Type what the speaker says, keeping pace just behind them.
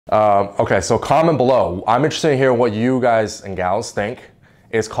Okay, so comment below. I'm interested in hearing what you guys and gals think.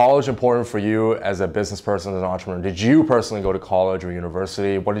 Is college important for you as a business person, as an entrepreneur? Did you personally go to college or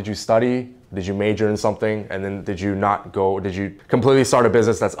university? What did you study? Did you major in something? And then did you completely start a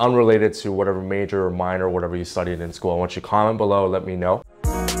business that's unrelated to whatever major or minor or whatever you studied in school? I want you to comment below, let me know.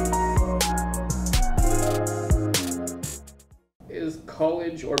 Is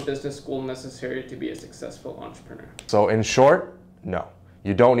college or business school necessary to be a successful entrepreneur? So in short, no.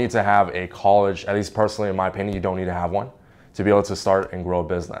 You don't need to have a college, at least personally in my opinion, you don't need to have one to be able to start and grow a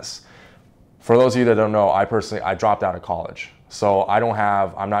business. For those of you that don't know, I dropped out of college. So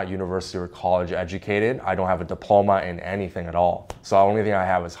I'm not university or college educated. I don't have a diploma in anything at all. So the only thing I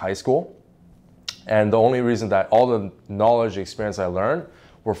have is high school. And the only reason that all the knowledge, experience I learned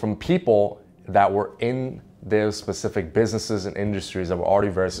were from people that were in those specific businesses and industries that were already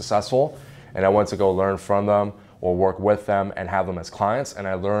very successful. And I went to go learn from them or work with them and have them as clients. And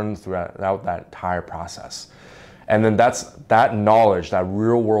I learned throughout that entire process. And then that knowledge, that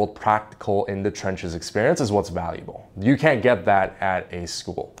real world practical in the trenches experience is what's valuable. You can't get that at a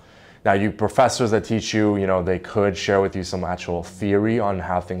school. Now, you professors that teach you, they could share with you some actual theory on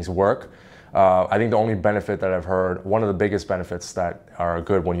how things work. I think the only benefit that I've heard, one of the biggest benefits that are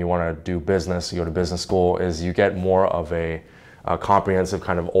good when you want to do business, you go to business school, is you get more of a comprehensive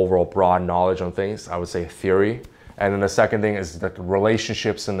kind of overall broad knowledge on things. I would say theory. And then the second thing is the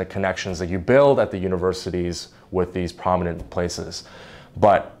relationships and the connections that you build at the universities with these prominent places.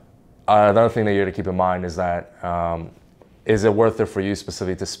 But another thing that you have to keep in mind is that, is it worth it for you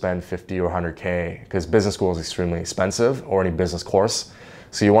specifically to spend 50 or 100K? Because business school is extremely expensive, or any business course.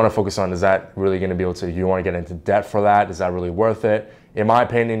 So you want to focus on, is that really going to be able to, you want to get into debt for that? Is that really worth it? In my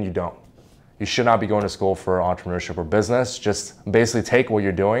opinion, you don't. You should not be going to school for entrepreneurship or business. Just basically take what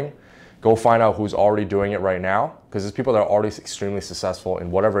you're doing, go find out who's already doing it right now, because there's people that are already extremely successful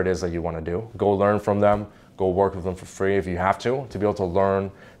in whatever it is that you want to do. Go learn from them, go work with them for free if you have to be able to learn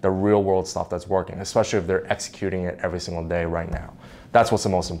the real world stuff that's working, especially if they're executing it every single day right now. That's what's the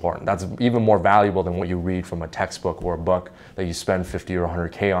most important. That's even more valuable than what you read from a textbook or a book that you spend 50 or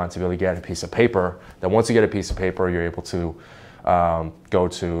 100K on to be able to get a piece of paper, that once you get a piece of paper, you're able to go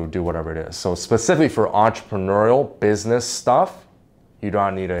to do whatever it is. So specifically for entrepreneurial business stuff, you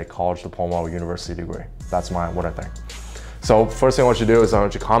don't need a college diploma or university degree. That's what I think. So first thing I want you to do is I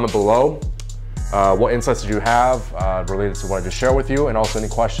want you to comment below what insights did you have related to what I just shared with you, and also any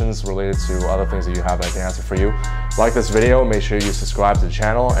questions related to other things that you have that I can answer for you. Like this video, make sure you subscribe to the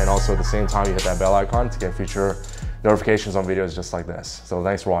channel, and also at the same time you hit that bell icon to get future notifications on videos just like this. So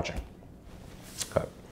thanks for watching.